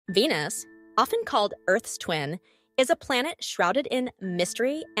Venus, often called Earth's twin, is a planet shrouded in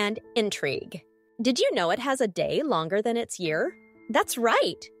mystery and intrigue. Did you know it has a day longer than its year? That's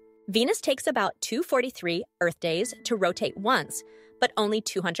right! Venus takes about 243 Earth days to rotate once, but only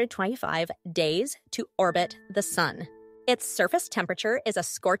 225 days to orbit the Sun. Its surface temperature is a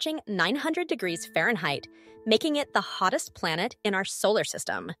scorching 900 degrees Fahrenheit, making it the hottest planet in our solar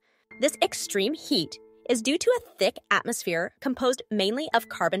system. This extreme heat is due to a thick atmosphere composed mainly of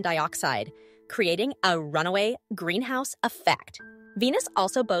carbon dioxide, creating a runaway greenhouse effect. Venus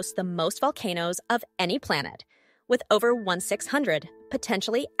also boasts the most volcanoes of any planet, with over 1,600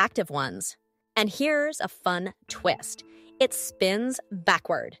 potentially active ones. And here's a fun twist. It spins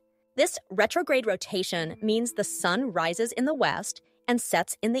backward. This retrograde rotation means the sun rises in the west and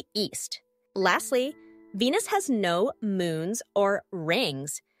sets in the east. Lastly, Venus has no moons or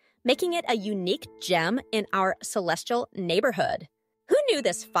rings, making it a unique gem in our celestial neighborhood. Who knew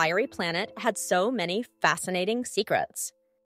this fiery planet had so many fascinating secrets?